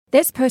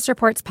This Post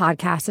Reports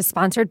podcast is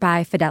sponsored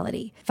by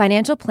Fidelity,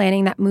 financial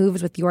planning that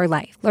moves with your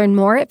life. Learn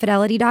more at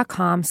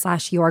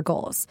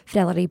fidelity.com/yourgoals.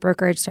 Fidelity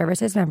Brokerage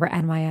Services, member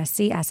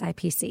NYSE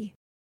SIPC.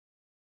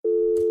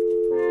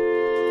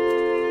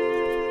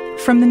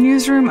 From the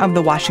newsroom of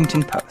The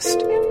Washington Post.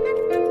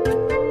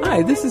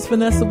 Hi, this is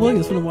Vanessa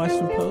Williams from The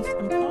Washington Post.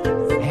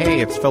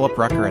 Hey, it's Philip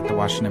Rucker at The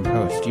Washington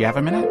Post. Do you have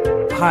a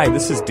minute? Hi,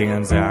 this is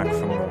Dan Zach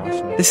from The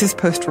Washington. This is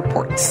Post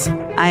Reports.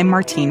 I'm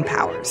Martine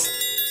Powers.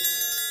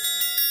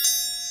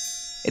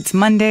 It's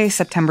Monday,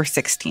 September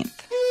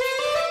 16th.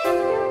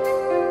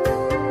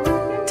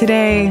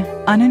 Today,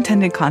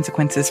 unintended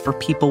consequences for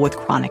people with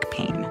chronic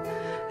pain,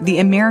 the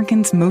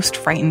Americans most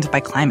frightened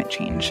by climate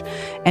change,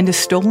 and a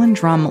stolen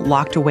drum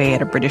locked away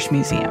at a British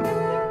museum.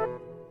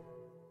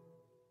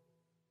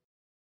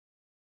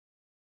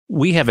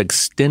 We have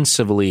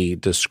extensively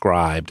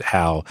described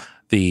how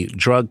the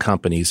drug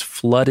companies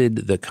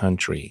flooded the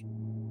country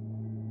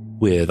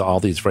with all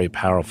these very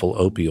powerful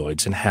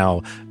opioids and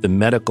how the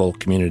medical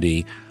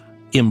community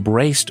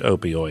embraced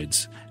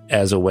opioids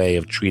as a way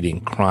of treating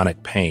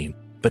chronic pain.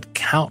 But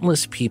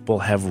countless people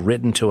have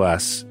written to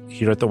us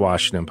here at the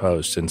Washington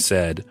Post and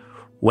said,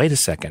 wait a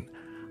second,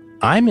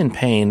 I'm in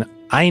pain.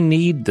 I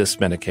need this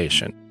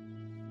medication.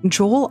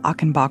 Joel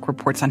Achenbach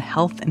reports on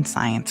health and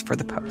science for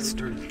the Post.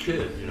 For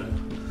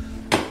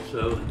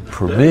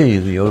me,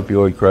 the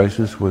opioid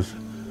crisis was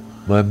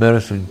my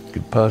medicine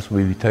could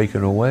possibly be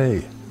taken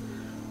away.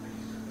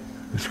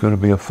 It's going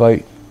to be a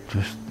fight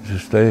to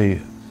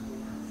stay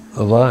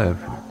alive.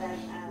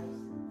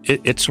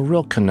 It's a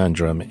real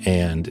conundrum,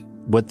 and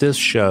what this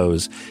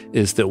shows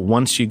is that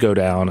once you go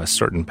down a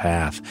certain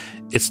path,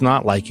 it's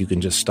not like you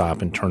can just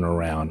stop and turn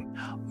around.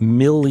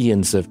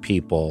 Millions of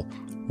people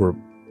were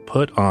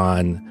put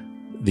on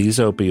these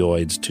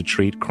opioids to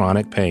treat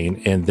chronic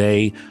pain, and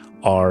they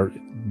are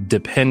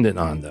dependent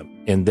on them.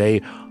 And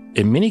they,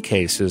 in many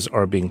cases,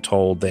 are being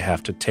told they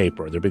have to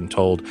taper. They're being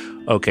told,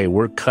 okay,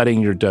 we're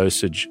cutting your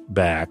dosage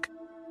back.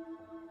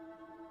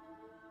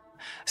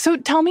 So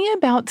tell me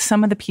about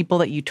some of the people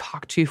that you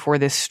talked to for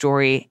this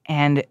story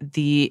and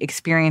the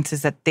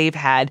experiences that they've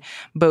had,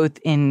 both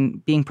in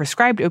being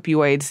prescribed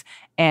opioids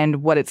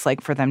and what it's like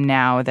for them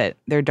now that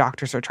their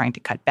doctors are trying to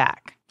cut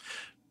back.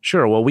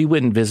 Sure. Well, we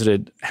went and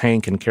visited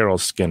Hank and Carol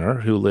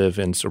Skinner, who live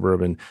in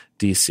suburban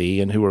D.C.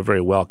 and who were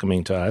very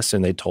welcoming to us,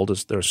 and they told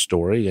us their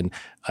story. And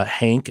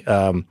Hank,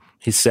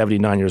 he's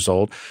 79 years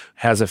old,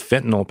 has a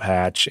fentanyl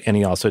patch, and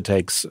he also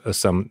takes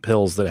some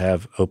pills that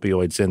have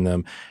opioids in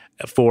them.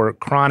 For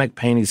chronic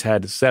pain, he's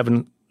had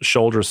 7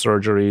 shoulder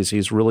surgeries.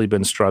 He's really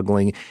been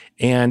struggling,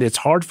 and it's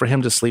hard for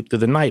him to sleep through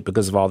the night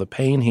because of all the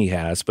pain he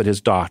has, but his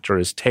doctor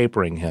is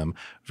tapering him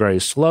very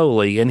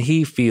slowly, and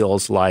he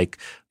feels like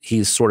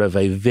he's sort of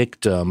a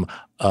victim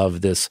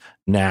of this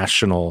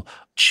national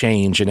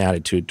change in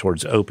attitude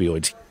towards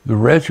opioids. The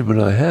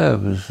regimen I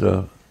have is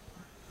a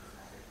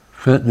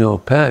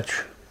fentanyl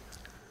patch.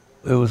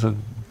 It was a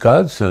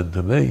godsend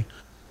to me.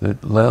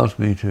 It allows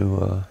me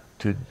to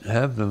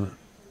have the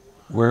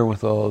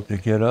wherewithal to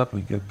get up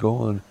and get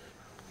going.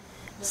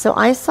 So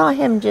I saw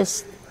him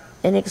just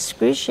in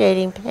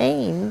excruciating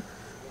pain.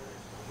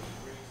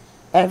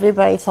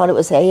 Everybody thought it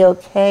was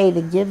A-okay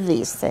to give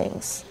these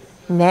things.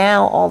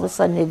 Now, all of a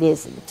sudden, it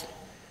isn't.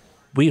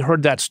 We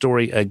heard that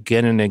story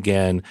again and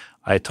again.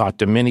 I talked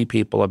to many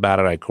people about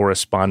it. I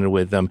corresponded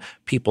with them.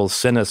 People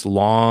sent us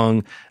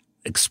long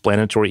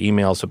explanatory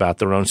emails about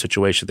their own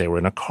situation. They were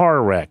in a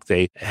car wreck.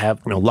 They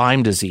have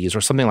Lyme disease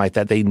or something like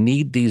that. They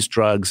need these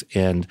drugs,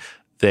 and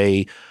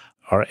they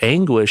are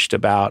anguished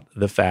about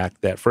the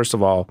fact that, first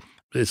of all,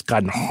 it's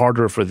gotten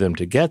harder for them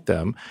to get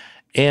them,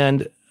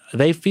 and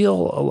they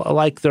feel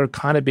like they're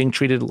kind of being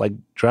treated like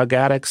drug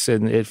addicts,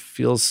 and it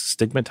feels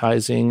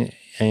stigmatizing,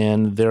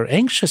 and they're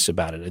anxious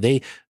about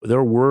it.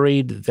 They're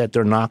worried that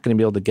they're not going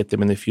to be able to get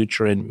them in the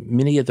future, and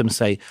many of them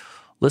say,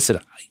 listen,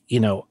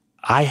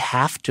 I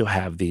have to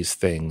have these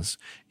things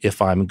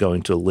if I'm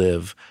going to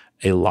live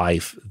a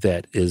life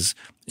that is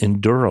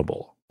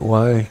endurable.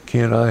 Why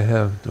can't I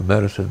have the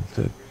medicine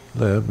that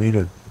allowed me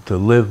to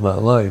live my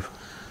life?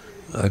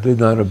 I did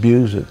not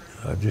abuse it.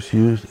 I just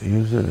used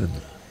it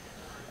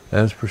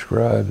as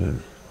prescribed.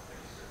 And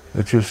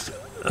it just,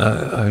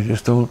 I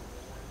just don't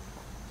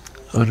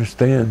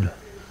understand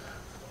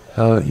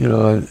how, I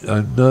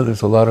know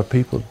there's a lot of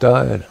people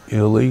died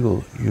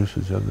illegal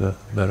usage of the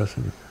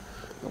medicine.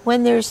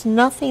 When there's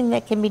nothing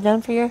that can be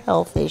done for your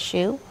health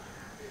issue,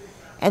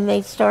 and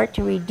they start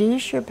to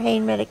reduce your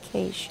pain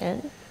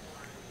medication,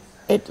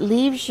 it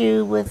leaves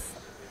you with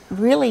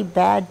really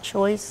bad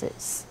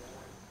choices.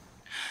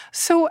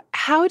 So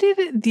how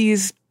did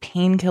these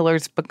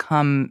painkillers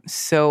become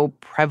so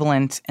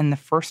prevalent in the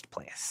first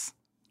place?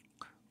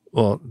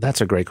 Well,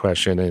 that's a great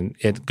question, and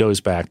it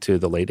goes back to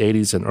the late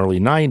 80s and early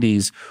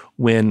 90s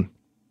when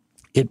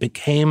it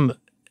became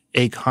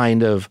a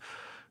kind of,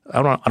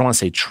 I don't want to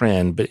say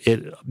trend, but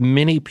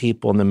many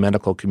people in the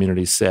medical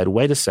community said,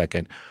 wait a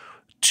second,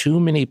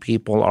 too many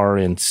people are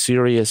in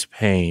serious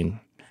pain,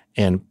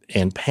 and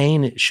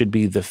pain should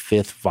be the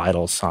fifth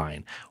vital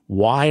sign.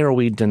 Why are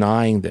we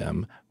denying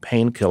them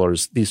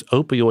painkillers? These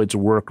opioids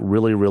work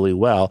really, really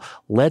well.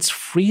 Let's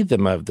free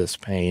them of this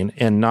pain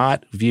and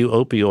not view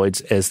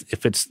opioids as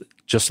if it's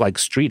just like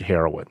street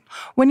heroin.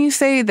 When you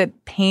say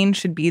that pain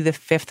should be the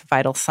fifth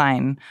vital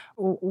sign,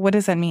 what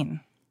does that mean?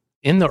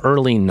 In the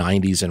early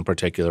 90s in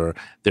particular,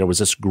 there was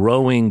this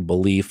growing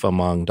belief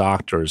among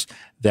doctors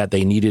that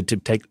they needed to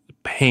take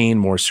pain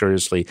more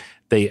seriously.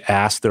 They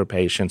asked their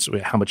patients,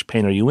 how much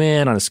pain are you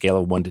in on a scale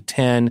of 1 to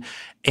 10?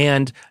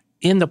 And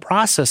in the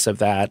process of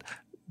that,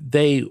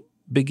 they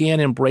began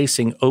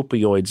embracing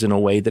opioids in a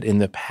way that in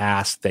the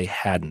past they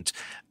hadn't.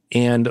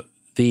 And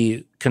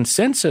the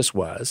consensus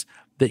was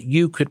that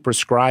you could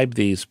prescribe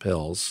these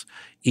pills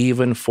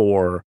even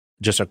for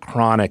just a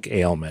chronic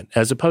ailment,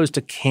 as opposed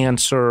to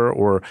cancer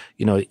or,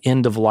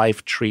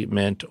 end-of-life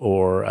treatment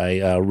or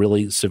a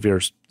really severe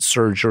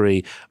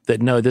surgery.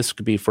 That no, this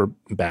could be for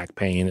back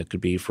pain, it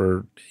could be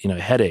for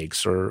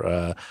headaches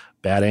or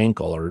bad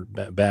ankle or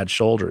bad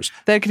shoulders.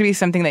 That could be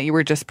something that you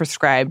were just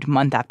prescribed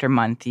month after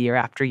month, year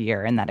after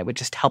year, and that it would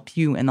just help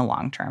you in the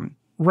long term.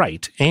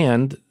 Right,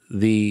 and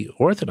the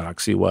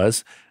orthodoxy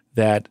was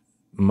that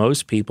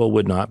most people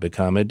would not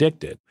become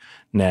addicted.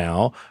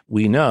 Now,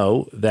 we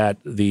know that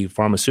the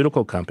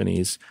pharmaceutical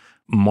companies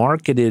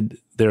marketed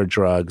their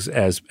drugs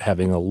as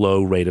having a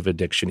low rate of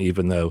addiction,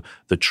 even though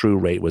the true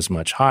rate was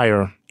much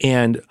higher.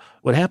 And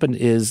what happened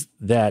is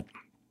that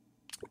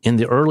in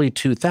the early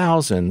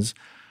 2000s,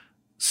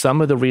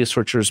 some of the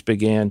researchers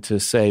began to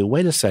say,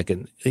 wait a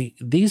second,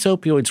 these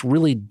opioids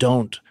really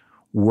don't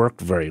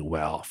work very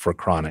well for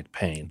chronic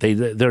pain.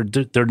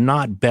 They're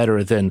not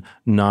better than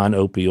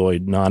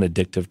non-opioid,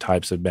 non-addictive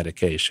types of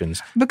medications.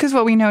 Because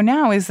what we know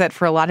now is that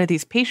for a lot of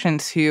these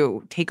patients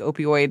who take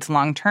opioids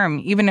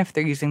long-term, even if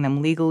they're using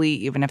them legally,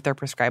 even if they're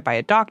prescribed by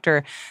a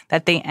doctor,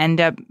 that they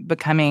end up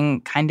becoming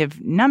kind of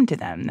numb to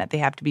them, that they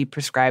have to be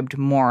prescribed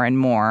more and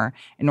more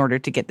in order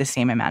to get the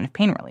same amount of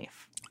pain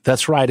relief.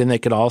 That's right. And they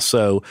could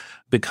also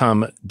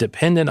become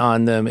dependent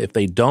on them. If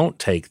they don't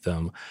take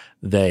them,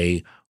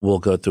 they will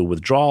go through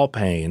withdrawal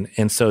pain.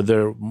 And so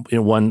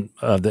one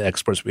of the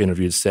experts we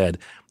interviewed said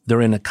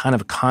they're in a kind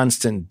of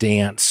constant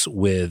dance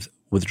with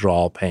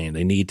withdrawal pain.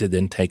 They need to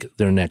then take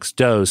their next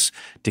dose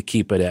to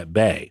keep it at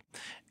bay.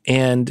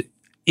 And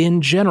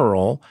in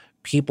general,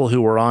 people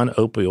who were on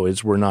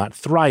opioids were not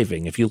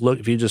thriving. If you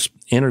just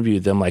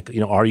interviewed them, like,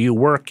 are you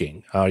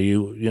working? Are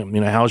you,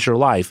 how's your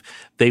life?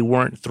 They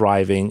weren't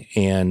thriving.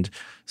 And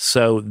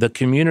so the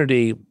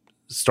community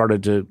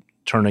started to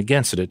turn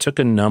against it. It took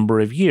a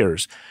number of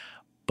years.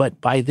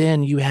 But by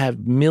then, you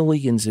have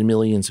millions and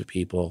millions of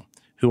people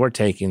who are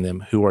taking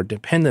them, who are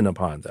dependent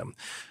upon them.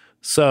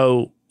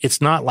 So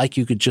it's not like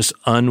you could just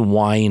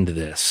unwind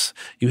this.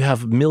 You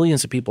have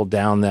millions of people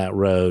down that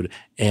road,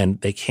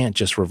 and they can't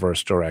just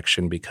reverse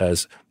direction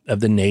because of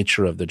the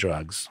nature of the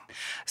drugs.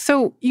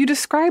 So you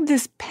describe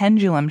this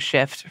pendulum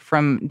shift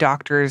from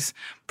doctors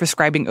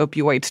prescribing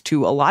opioids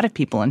to a lot of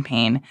people in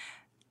pain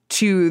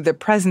to the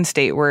present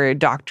state where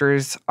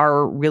doctors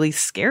are really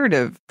scared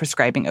of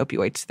prescribing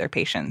opioids to their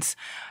patients.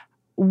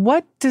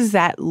 What does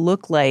that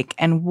look like,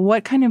 and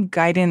what kind of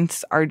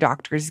guidance are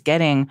doctors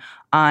getting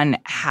on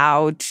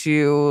how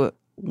to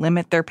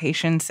limit their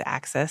patients'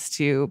 access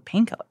to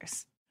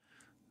painkillers?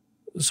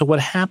 So what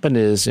happened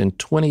is in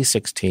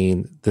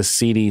 2016, the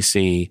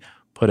CDC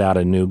put out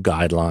a new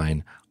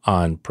guideline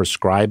on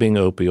prescribing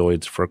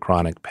opioids for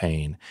chronic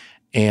pain.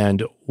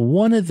 And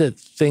one of the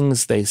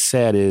things they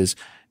said is,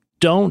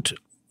 don't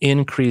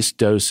increase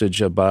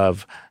dosage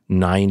above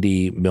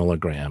 90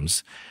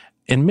 milligrams.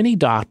 And many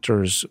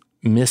doctors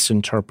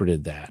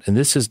misinterpreted that. And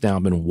this has now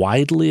been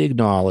widely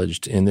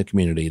acknowledged in the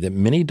community that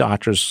many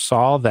doctors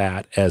saw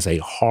that as a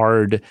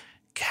hard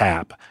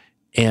cap.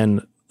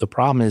 And the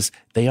problem is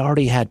they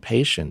already had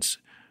patients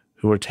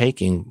who were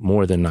taking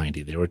more than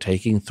 90. They were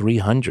taking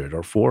 300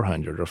 or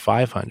 400 or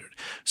 500.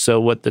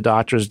 So what the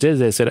doctors did,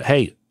 they said,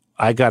 hey,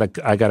 I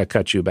gotta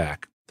cut you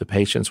back. The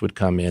patients would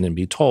come in and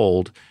be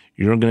told,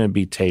 you're going to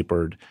be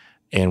tapered,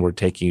 and we're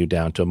taking you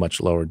down to a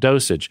much lower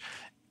dosage.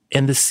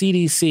 And the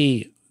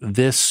CDC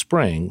this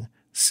spring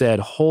said,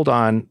 hold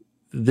on,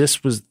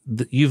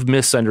 you've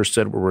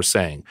misunderstood what we're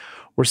saying.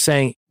 We're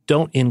saying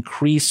don't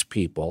increase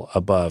people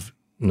above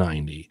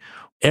 90.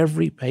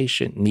 Every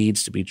patient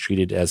needs to be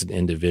treated as an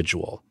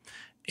individual.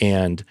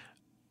 And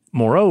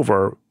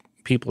moreover,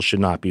 people should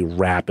not be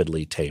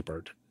rapidly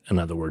tapered. In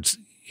other words,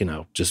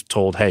 just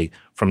told, hey,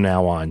 from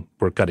now on,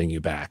 we're cutting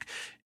you back.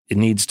 It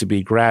needs to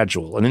be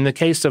gradual. And in the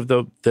case of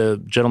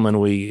the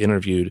gentleman we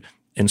interviewed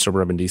in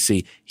suburban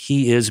DC,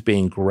 he is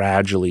being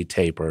gradually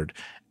tapered.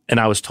 And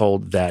I was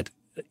told that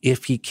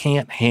if he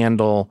can't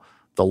handle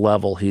the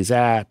level he's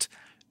at,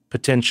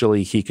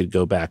 potentially he could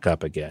go back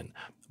up again.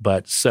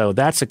 But so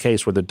that's a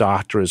case where the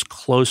doctor is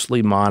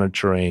closely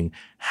monitoring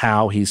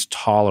how he's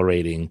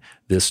tolerating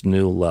this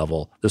new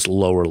level, this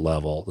lower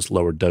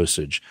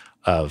dosage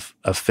of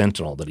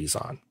fentanyl that he's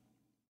on.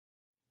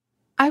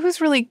 I was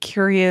really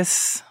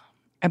curious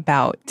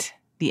about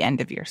the end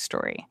of your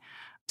story.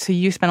 So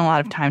you spent a lot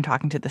of time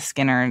talking to the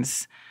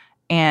Skinners,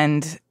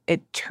 and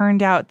it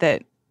turned out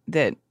that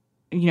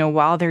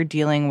while they're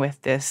dealing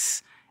with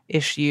this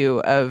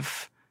issue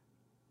of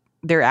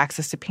their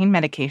access to pain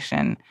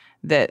medication,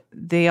 that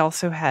they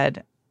also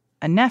had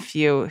a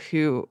nephew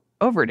who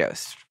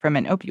overdosed from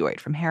an opioid,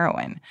 from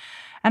heroin.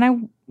 And I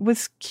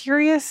was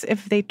curious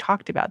if they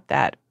talked about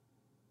that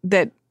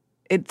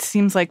it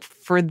seems like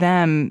for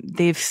them,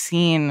 they've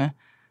seen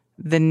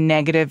the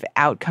negative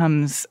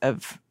outcomes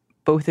of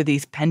both of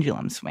these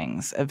pendulum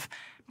swings, of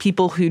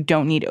people who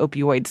don't need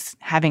opioids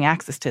having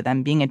access to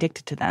them, being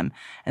addicted to them,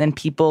 and then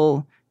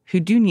people who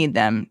do need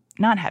them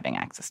not having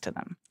access to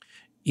them.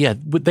 Yeah,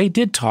 they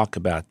did talk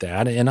about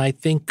that, and I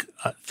think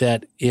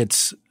that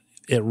it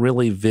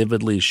really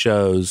vividly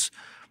shows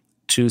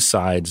two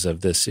sides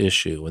of this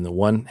issue. On the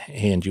one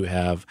hand, you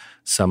have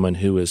someone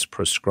who is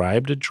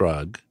prescribed a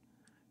drug,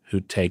 who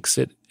takes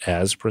it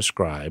as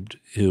prescribed,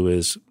 who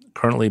is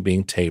currently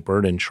being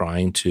tapered and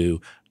trying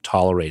to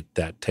tolerate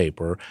that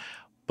taper,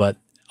 but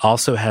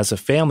also has a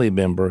family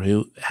member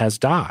who has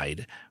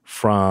died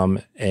from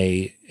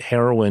a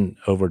heroin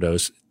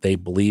overdose. They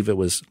believe it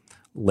was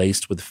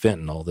laced with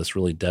fentanyl, this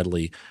really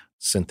deadly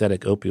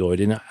synthetic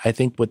opioid. And I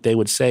think what they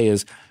would say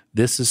is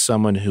this is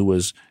someone who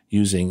was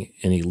using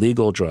an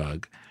illegal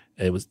drug.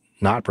 It was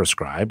not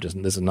prescribed.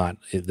 This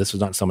was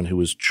not someone who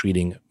was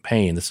treating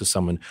pain. This is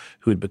someone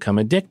who had become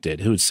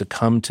addicted, who had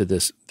succumbed to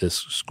this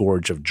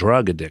scourge of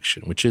drug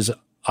addiction, which is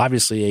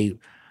obviously a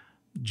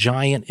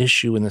giant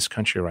issue in this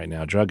country right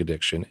now, drug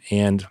addiction.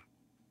 And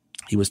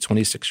he was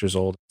 26 years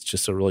old. It's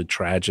just a really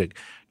tragic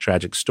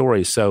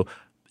story. So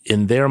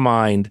in their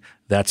mind,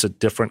 that's a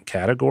different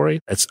category.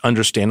 It's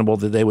understandable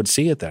that they would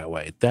see it that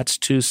way. That's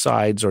two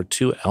sides or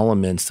two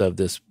elements of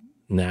this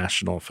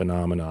national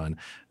phenomenon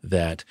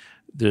that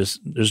there's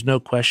no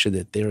question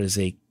that there is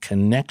a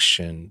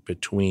connection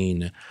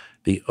between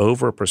the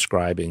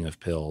overprescribing of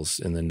pills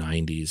in the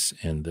 90s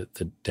and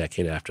the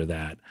decade after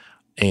that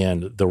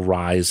and the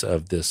rise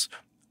of this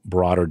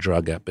broader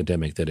drug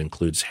epidemic that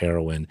includes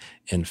heroin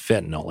and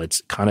fentanyl.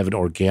 It's kind of an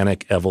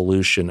organic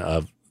evolution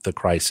of the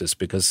crisis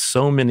because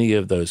so many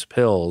of those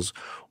pills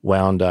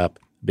wound up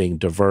being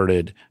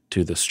diverted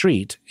to the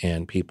street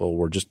and people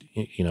were just,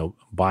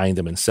 buying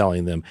them and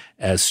selling them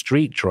as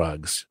street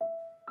drugs.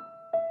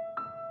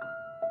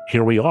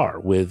 Here we are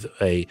with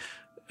a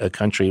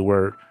country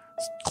where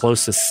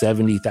close to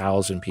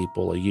 70,000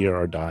 people a year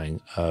are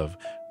dying of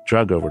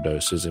drug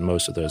overdoses, and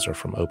most of those are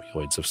from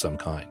opioids of some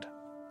kind.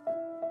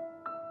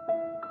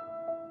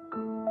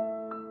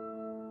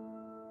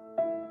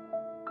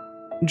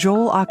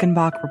 Joel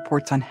Achenbach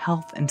reports on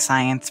health and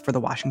science for The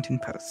Washington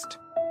Post.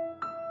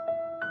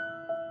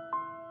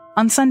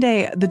 On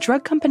Sunday, the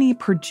drug company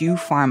Purdue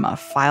Pharma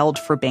filed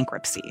for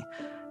bankruptcy.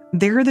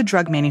 They're the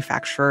drug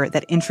manufacturer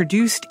that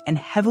introduced and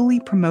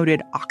heavily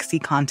promoted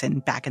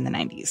OxyContin back in the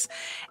 90s.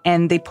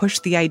 And they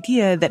pushed the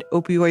idea that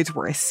opioids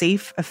were a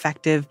safe,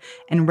 effective,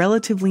 and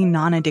relatively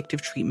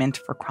non-addictive treatment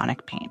for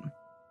chronic pain.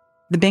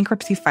 The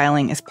bankruptcy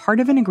filing is part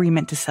of an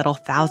agreement to settle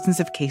thousands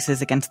of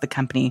cases against the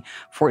company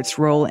for its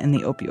role in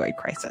the opioid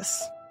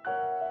crisis.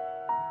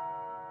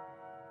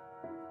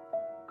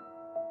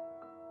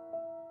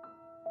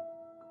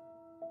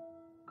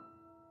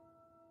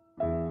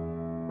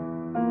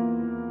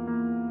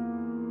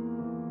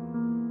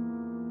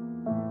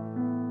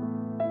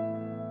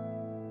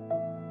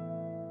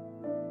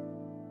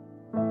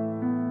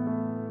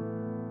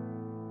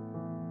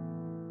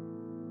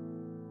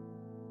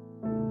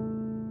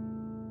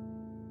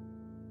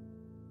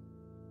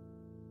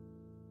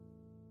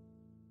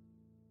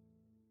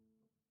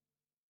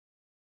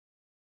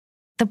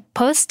 The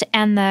Post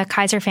and the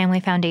Kaiser Family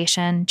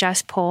Foundation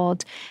just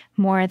polled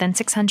more than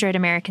 600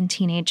 American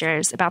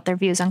teenagers about their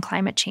views on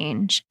climate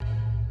change.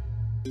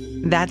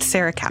 That's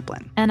Sarah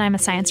Kaplan. And I'm a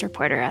science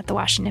reporter at The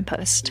Washington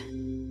Post.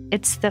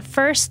 It's the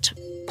first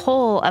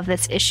poll of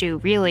this issue,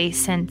 really,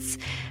 since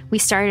we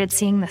started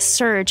seeing the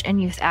surge in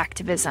youth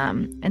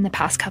activism in the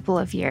past couple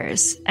of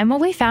years. And what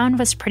we found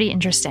was pretty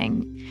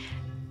interesting.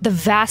 The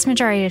vast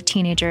majority of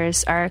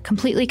teenagers are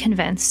completely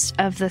convinced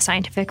of the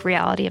scientific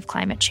reality of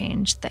climate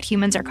change, that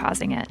humans are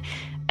causing it.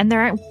 And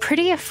they're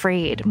pretty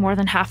afraid. More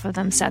than half of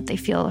them said they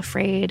feel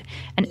afraid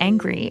and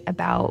angry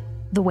about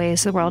the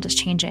ways the world is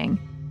changing.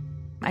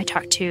 I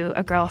talked to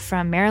a girl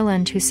from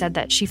Maryland who said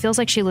that she feels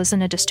like she lives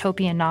in a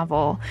dystopian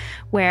novel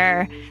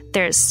where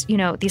there's,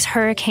 these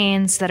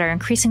hurricanes that are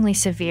increasingly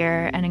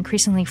severe and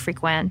increasingly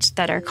frequent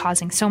that are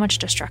causing so much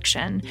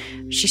destruction.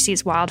 She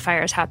sees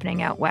wildfires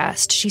happening out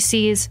west. She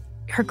sees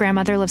her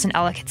grandmother lives in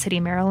Ellicott City,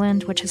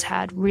 Maryland, which has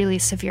had really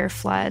severe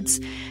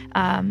floods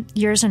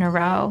years in a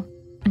row.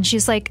 And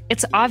she's like,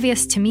 it's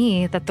obvious to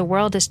me that the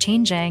world is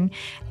changing.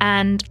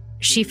 And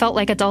she felt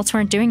like adults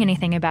weren't doing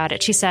anything about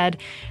it. She said,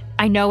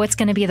 I know it's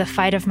going to be the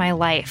fight of my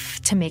life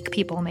to make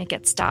people make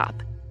it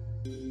stop.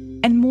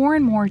 And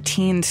more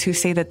teens who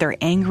say that they're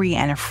angry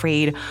and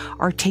afraid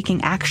are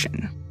taking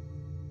action.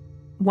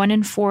 1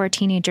 in 4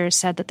 teenagers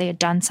said that they had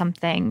done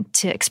something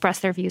to express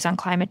their views on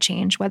climate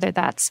change, whether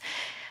that's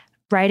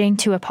writing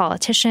to a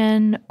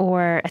politician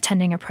or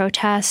attending a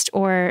protest,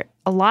 or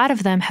a lot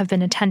of them have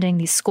been attending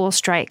these school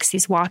strikes,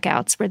 these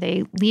walkouts where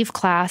they leave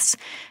class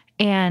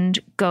and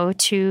go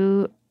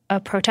to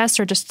a protest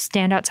or just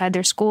stand outside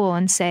their school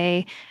and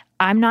say,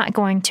 I'm not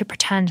going to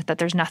pretend that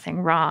there's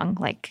nothing wrong.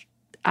 Like,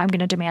 I'm going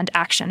to demand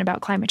action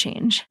about climate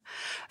change.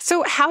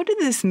 So how did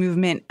this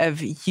movement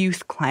of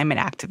youth climate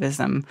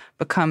activism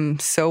become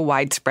so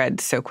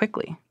widespread so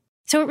quickly?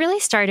 So it really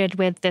started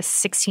with this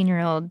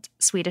 16-year-old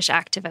Swedish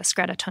activist,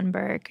 Greta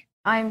Thunberg.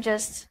 I'm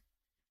just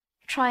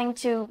trying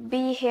to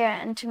be here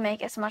and to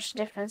make as much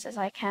difference as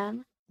I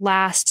can.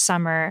 Last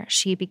summer,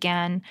 she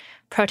began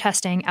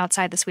protesting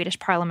outside the Swedish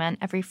parliament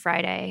every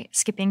Friday,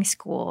 skipping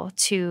school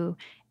to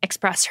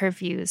express her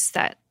views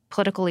that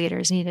political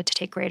leaders needed to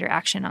take greater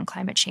action on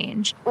climate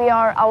change. We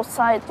are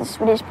outside the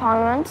Swedish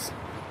parliament.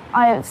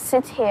 I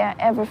sit here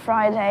every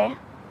Friday.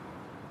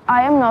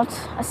 I am not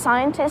a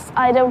scientist.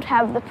 I don't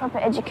have the proper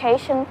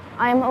education.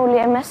 I am only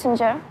a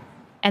messenger.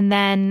 And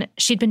then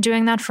she'd been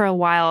doing that for a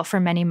while, for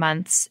many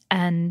months,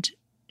 and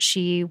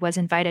she was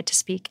invited to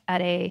speak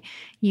at a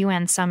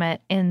UN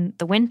summit in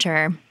the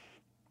winter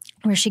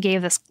where she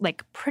gave this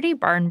pretty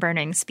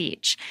barn-burning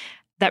speech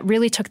that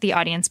really took the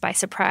audience by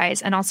surprise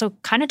and also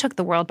kind of took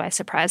the world by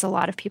surprise. A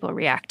lot of people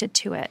reacted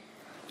to it.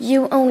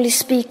 You only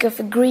speak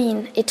of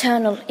green,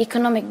 eternal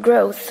economic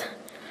growth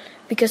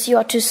because you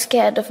are too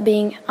scared of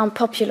being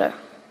unpopular.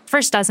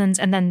 First dozens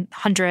and then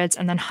hundreds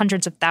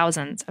of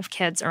thousands of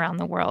kids around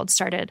the world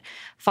started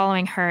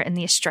following her in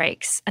these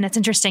strikes. And it's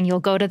interesting,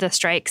 you'll go to the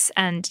strikes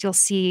and you'll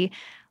see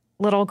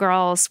little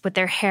girls with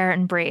their hair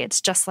in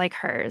braids just like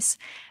hers.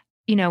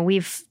 You know,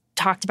 we've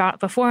talked about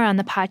before on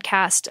the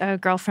podcast, a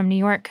girl from New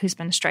York who's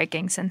been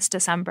striking since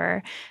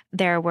December.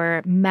 There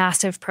were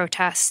massive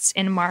protests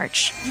in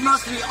March. You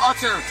must be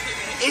utter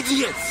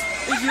idiots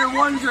if you're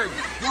wondering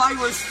why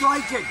we're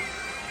striking.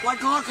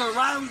 Look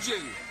around you.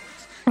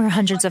 Where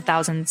hundreds of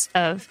thousands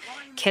of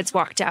kids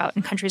walked out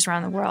in countries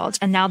around the world.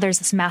 And now there's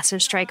this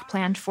massive strike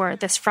planned for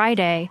this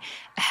Friday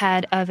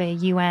ahead of a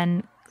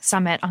UN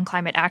summit on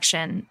climate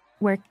action,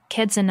 where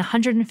kids in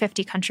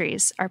 150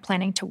 countries are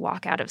planning to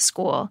walk out of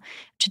school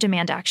to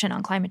demand action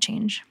on climate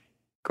change.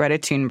 Greta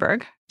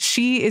Thunberg,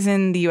 she is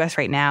in the U.S.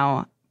 right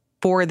now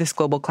for this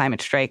global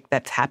climate strike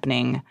that's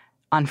happening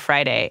on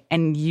Friday,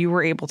 and you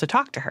were able to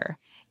talk to her.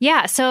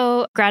 Yeah,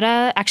 so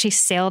Greta actually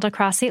sailed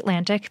across the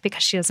Atlantic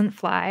because she doesn't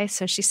fly.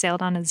 So she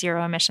sailed on a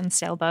zero-emission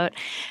sailboat,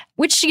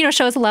 which,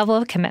 shows a level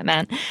of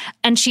commitment.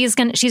 And she's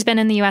been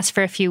in the U.S.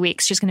 for a few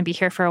weeks. She's going to be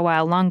here for a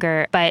while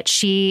longer. But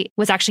she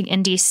was actually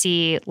in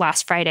D.C.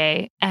 last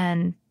Friday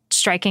and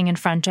striking in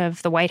front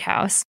of the White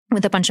House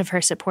with a bunch of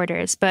her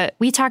supporters. But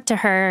we talked to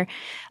her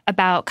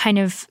about kind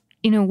of,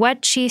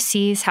 what she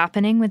sees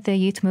happening with the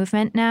youth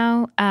movement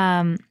now.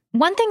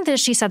 One thing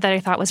that she said that I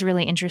thought was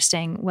really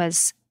interesting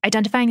was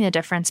identifying the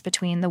difference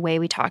between the way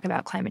we talk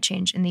about climate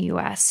change in the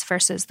U.S.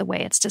 versus the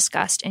way it's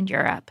discussed in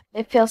Europe.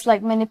 It feels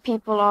like many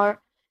people are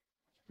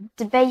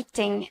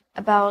debating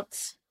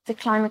about the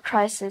climate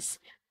crisis,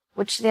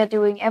 which they're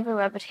doing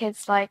everywhere, but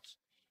it's like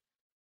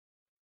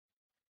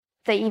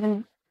they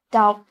even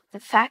doubt the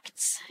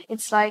facts.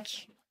 It's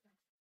like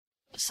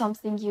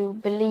something you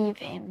believe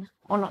in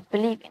or not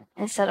believe in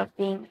instead of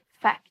being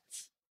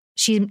facts.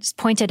 She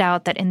pointed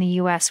out that in the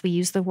U.S., we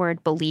use the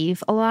word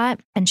believe a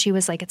lot. And she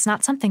was like, it's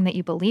not something that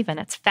you believe in,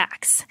 it's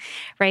facts,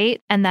 right?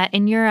 And that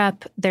in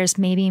Europe, there's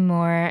maybe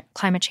more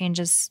climate change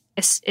is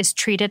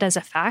treated as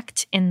a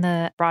fact in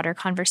the broader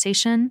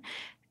conversation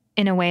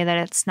in a way that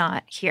it's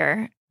not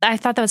here. I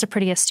thought that was a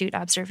pretty astute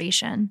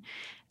observation.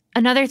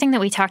 Another thing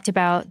that we talked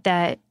about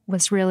that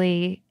was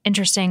really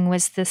interesting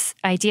was this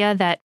idea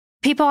that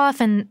people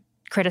often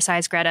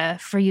criticize Greta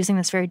for using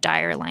this very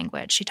dire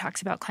language. She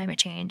talks about climate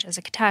change as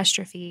a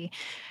catastrophe.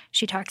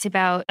 She talks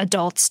about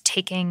adults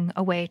taking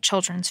away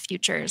children's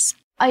futures.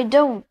 I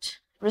don't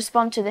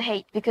respond to the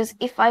hate because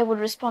if I would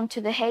respond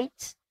to the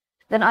hate,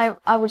 then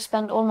I would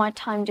spend all my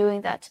time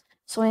doing that.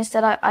 So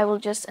instead I will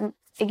just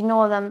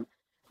ignore them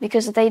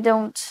because they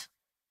don't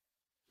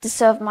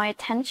deserve my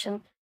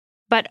attention.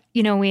 But,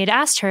 we had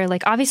asked her,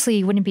 obviously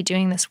you wouldn't be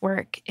doing this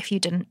work if you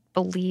didn't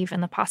believe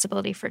in the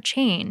possibility for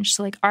change.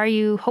 So, are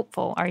you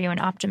hopeful? Are you an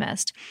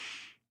optimist?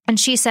 And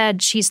she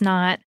said she's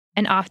not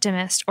an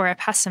optimist or a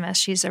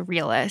pessimist. She's a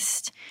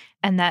realist.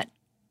 And that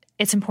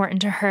it's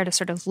important to her to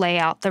sort of lay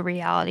out the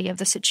reality of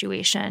the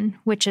situation,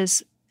 which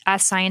is,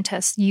 as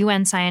scientists,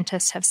 UN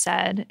scientists have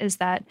said, is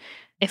that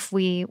if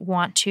we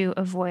want to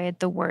avoid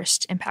the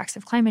worst impacts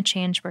of climate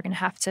change, we're going to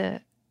have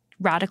to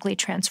radically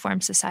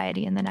transform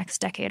society in the next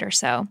decade or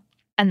so.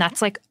 And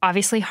that's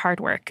obviously hard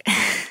work.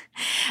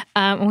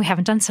 We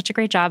haven't done such a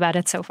great job at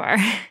it so far.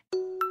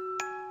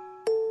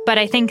 But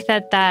I think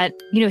that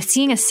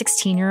seeing a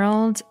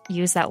 16-year-old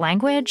use that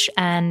language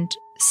and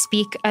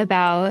speak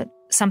about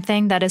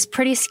something that is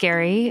pretty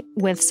scary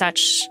with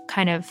such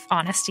kind of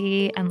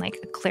honesty and a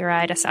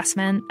clear-eyed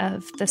assessment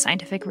of the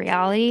scientific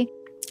reality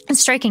is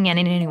striking in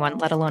anyone,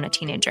 let alone a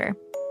teenager.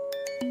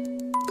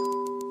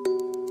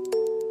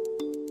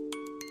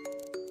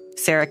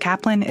 Sarah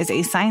Kaplan is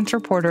a science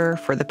reporter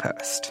for The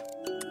Post.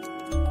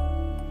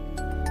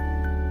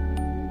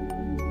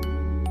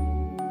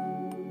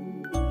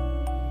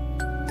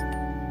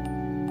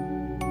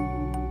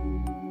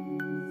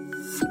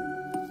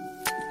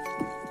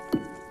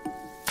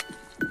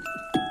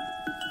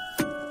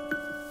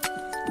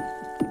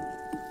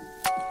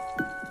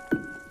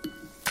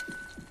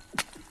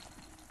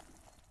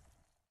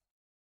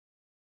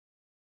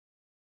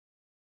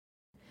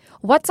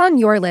 What's on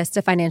your list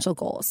of financial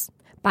goals?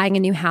 Buying a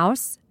new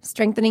house?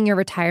 Strengthening your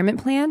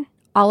retirement plan?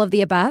 All of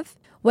the above?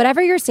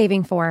 Whatever you're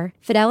saving for,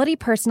 Fidelity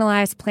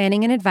Personalized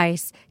Planning and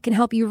Advice can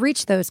help you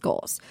reach those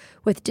goals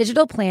with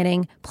digital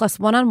planning plus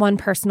one-on-one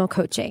personal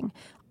coaching,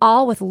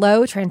 all with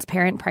low,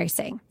 transparent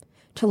pricing.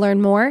 To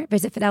learn more,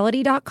 visit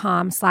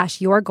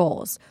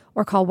fidelity.com/yourgoals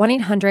or call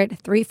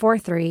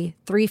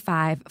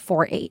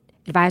 1-800-343-3548.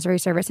 Advisory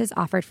services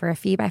offered for a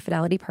fee by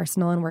Fidelity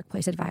Personal and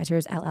Workplace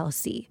Advisors,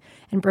 LLC,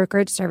 and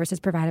brokerage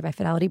services provided by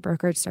Fidelity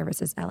Brokerage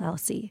Services,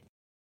 LLC.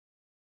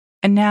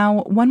 And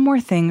now, one more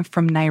thing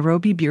from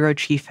Nairobi Bureau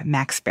Chief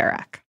Max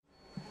Barak.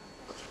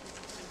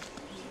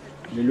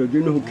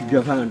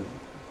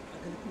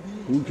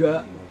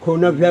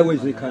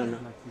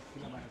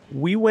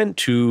 We went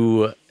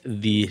to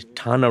the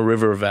Tana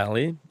River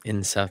Valley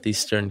in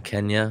southeastern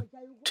Kenya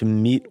to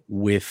meet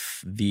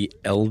with the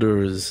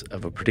elders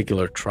of a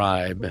particular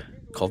tribe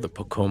called the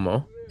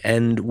Pokomo.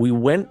 And we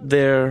went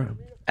there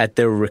at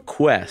their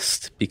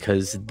request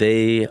because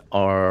they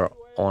are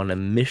on a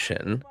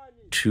mission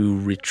to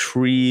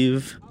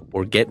retrieve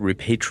or get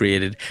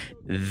repatriated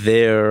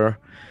their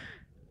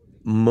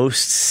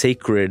most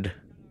sacred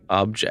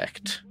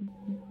object.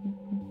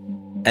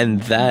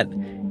 And that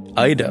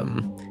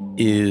item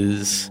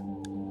is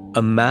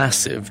a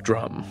massive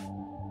drum,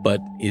 but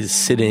is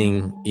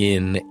sitting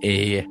in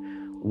a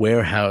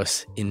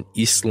warehouse in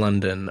East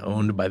London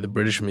owned by the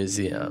British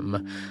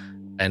Museum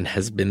and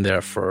has been there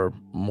for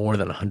more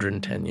than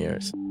 110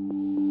 years.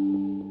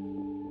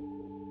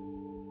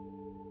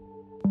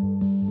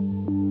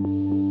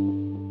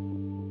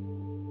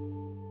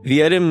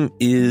 The item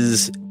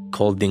is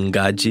called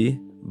dingaji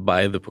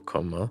by the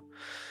Pokomo.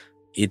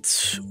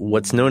 It's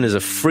what's known as a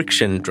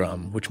friction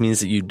drum, which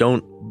means that you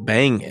don't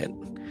bang it.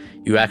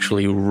 You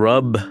actually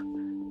rub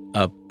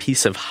a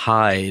piece of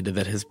hide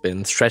that has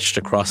been stretched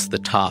across the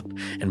top,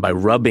 and by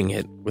rubbing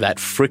it, that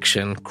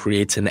friction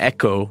creates an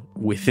echo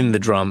within the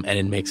drum, and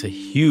it makes a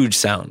huge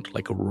sound,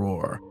 like a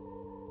roar.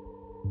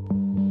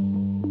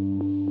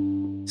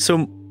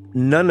 So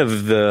none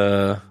of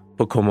the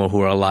Pokomo who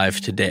are alive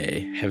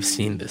today have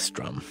seen this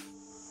drum,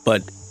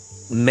 but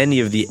many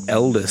of the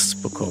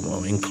eldest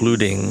Pokomo,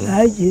 including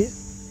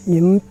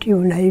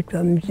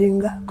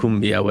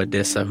Kumbia wa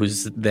Desa,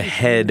 who's the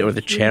head or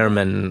the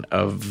chairman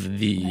of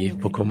the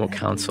Pokomo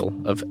Council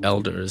of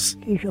Elders,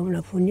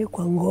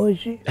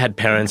 had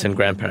parents and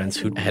grandparents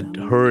who had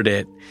heard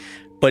it.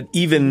 But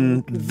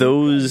even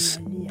those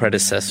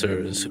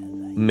predecessors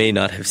may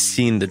not have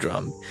seen the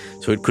drum.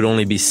 So it could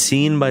only be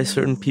seen by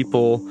certain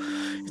people.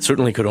 It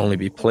certainly could only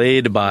be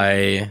played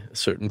by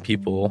certain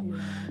people.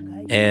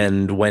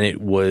 And when it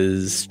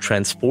was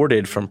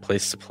transported from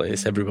place to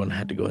place, everyone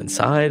had to go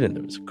inside and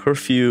there was a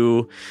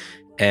curfew.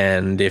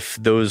 And if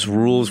those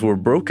rules were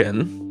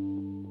broken,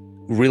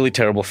 really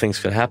terrible things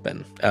could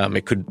happen.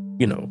 It could,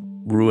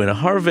 ruin a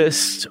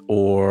harvest,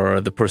 or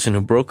the person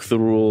who broke the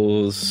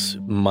rules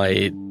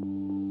might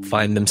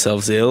find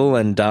themselves ill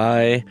and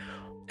die.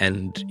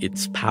 And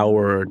its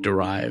power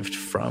derived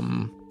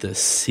from the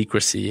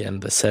secrecy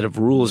and the set of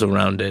rules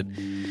around it.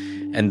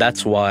 And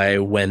that's why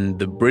when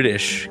the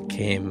British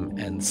came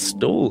and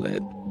stole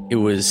it, it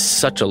was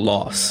such a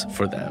loss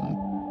for them.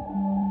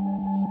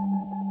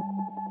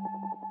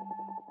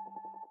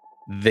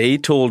 They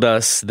told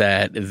us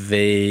that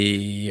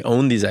they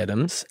own these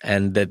items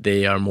and that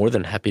they are more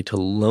than happy to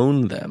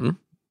loan them,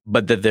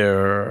 but that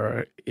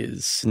there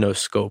is no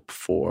scope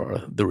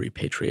for the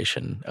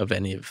repatriation of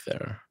any of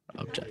their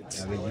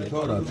objects.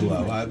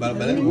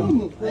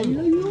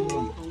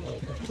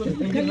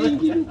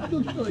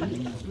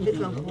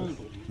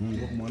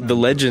 The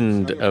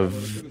legend of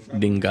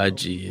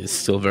Dingaji is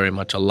still very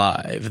much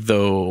alive,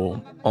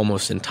 though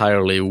almost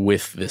entirely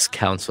with this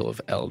council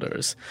of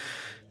elders.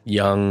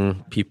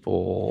 Young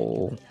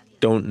people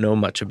don't know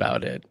much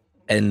about it.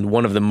 And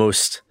one of the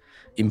most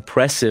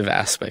impressive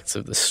aspects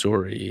of the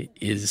story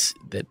is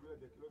that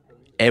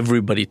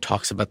everybody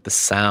talks about the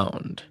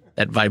sound.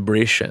 That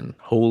vibration,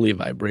 holy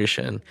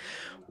vibration,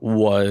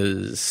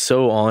 was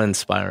so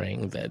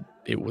awe-inspiring that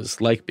it was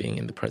like being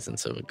in the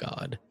presence of a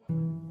god.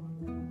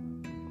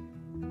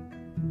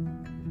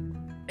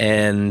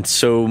 And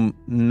so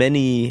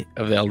many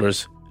of the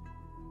elders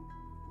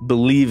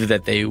believed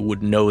that they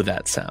would know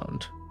that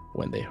sound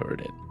when they heard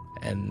it.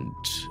 And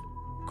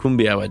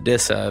Kumbia wa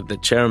Desa, the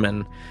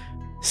chairman,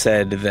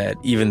 said that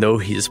even though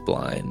he's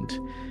blind,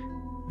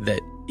 that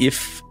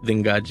if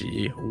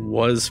Dingaji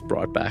was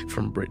brought back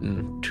from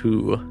Britain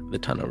to the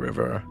Tana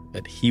River,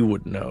 that he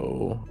would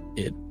know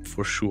it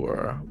for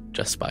sure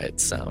just by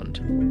its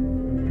sound.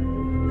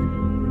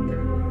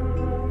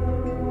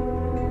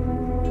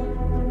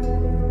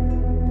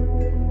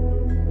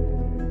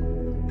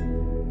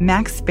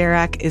 Max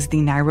Barak is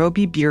the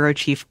Nairobi bureau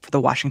chief for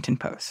The Washington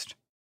Post.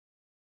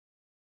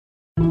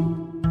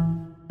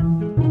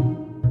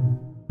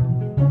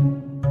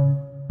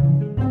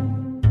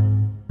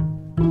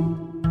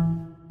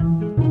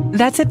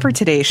 That's it for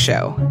today's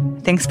show.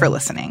 Thanks for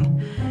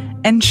listening.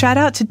 And shout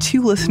out to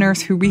 2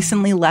 listeners who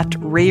recently left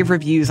rave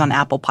reviews on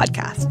Apple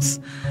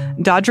Podcasts.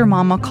 Dodger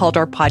Mama called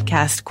our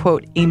podcast,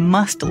 quote, a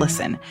must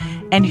listen.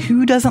 And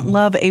who doesn't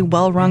love a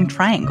well-rung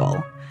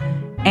triangle?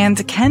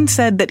 And Ken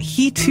said that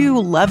he too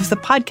loves the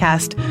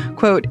podcast,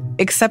 quote,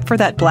 except for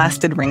that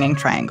blasted ringing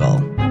triangle.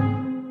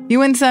 You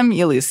win some,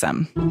 you lose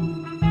some.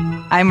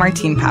 I'm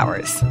Martine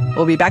Powers.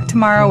 We'll be back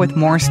tomorrow with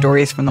more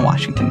stories from the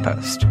Washington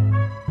Post.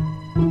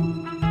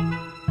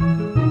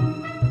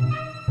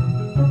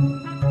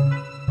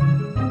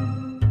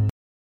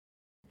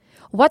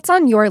 What's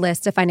on your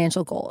list of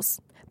financial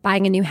goals?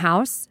 Buying a new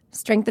house?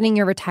 Strengthening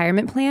your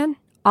retirement plan?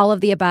 All of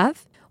the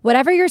above?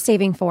 Whatever you're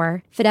saving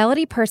for,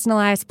 Fidelity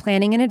Personalized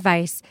Planning and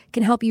Advice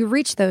can help you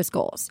reach those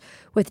goals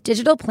with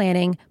digital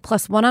planning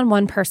plus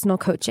one-on-one personal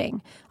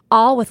coaching,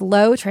 all with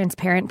low,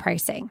 transparent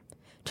pricing.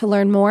 To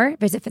learn more,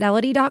 visit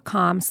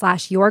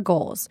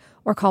fidelity.com/yourgoals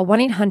or call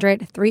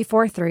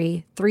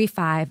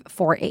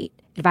 1-800-343-3548.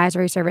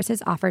 Advisory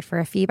services offered for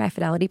a fee by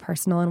Fidelity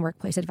Personal and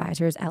Workplace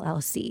Advisors,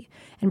 LLC,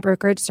 and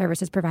brokerage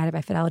services provided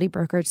by Fidelity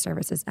Brokerage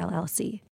Services, LLC.